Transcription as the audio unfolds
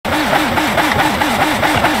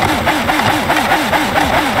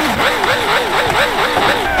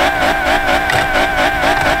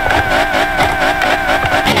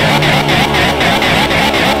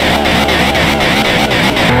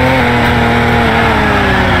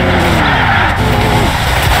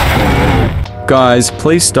Guys,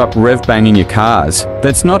 please stop rev banging your cars.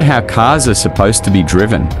 That's not how cars are supposed to be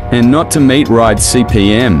driven. And not to meet ride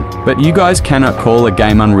CPM, but you guys cannot call a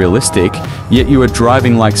game unrealistic, yet you are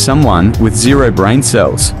driving like someone with 0 brain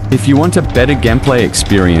cells. If you want a better gameplay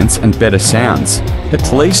experience and better sounds,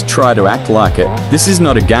 at least try to act like it. This is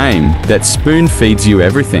not a game that spoon feeds you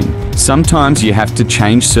everything. Sometimes you have to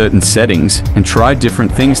change certain settings and try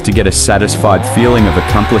different things to get a satisfied feeling of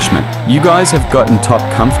accomplishment. You guys have gotten top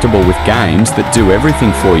comfortable with games that do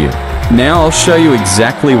everything for you. Now I'll show you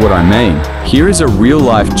exactly what I mean. Here is a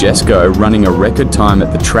real-life Jesco running a record time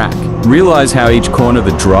at the track. Realize how each corner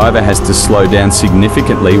the driver has to slow down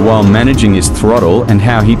significantly while managing his throttle and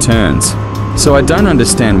how he turns. So I don't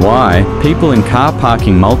understand why people in car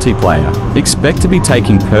parking multiplayer expect to be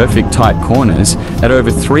taking perfect tight corners at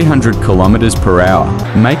over 300 kilometers per hour.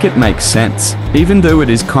 Make it make sense. Even though it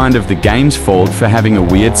is kind of the game's fault for having a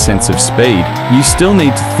weird sense of speed, you still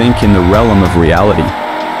need to think in the realm of reality.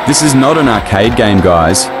 This is not an arcade game,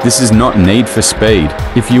 guys. This is not Need for Speed.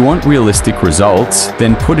 If you want realistic results,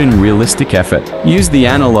 then put in realistic effort. Use the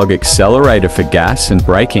analog accelerator for gas and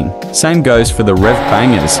braking. Same goes for the rev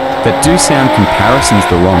bangers that do sound comparisons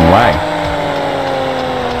the wrong way.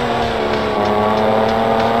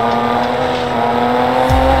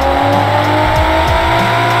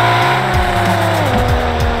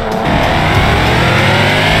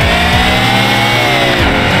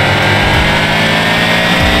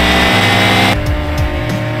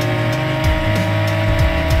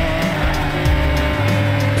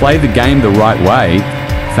 Play the game the right way.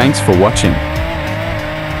 Thanks for watching.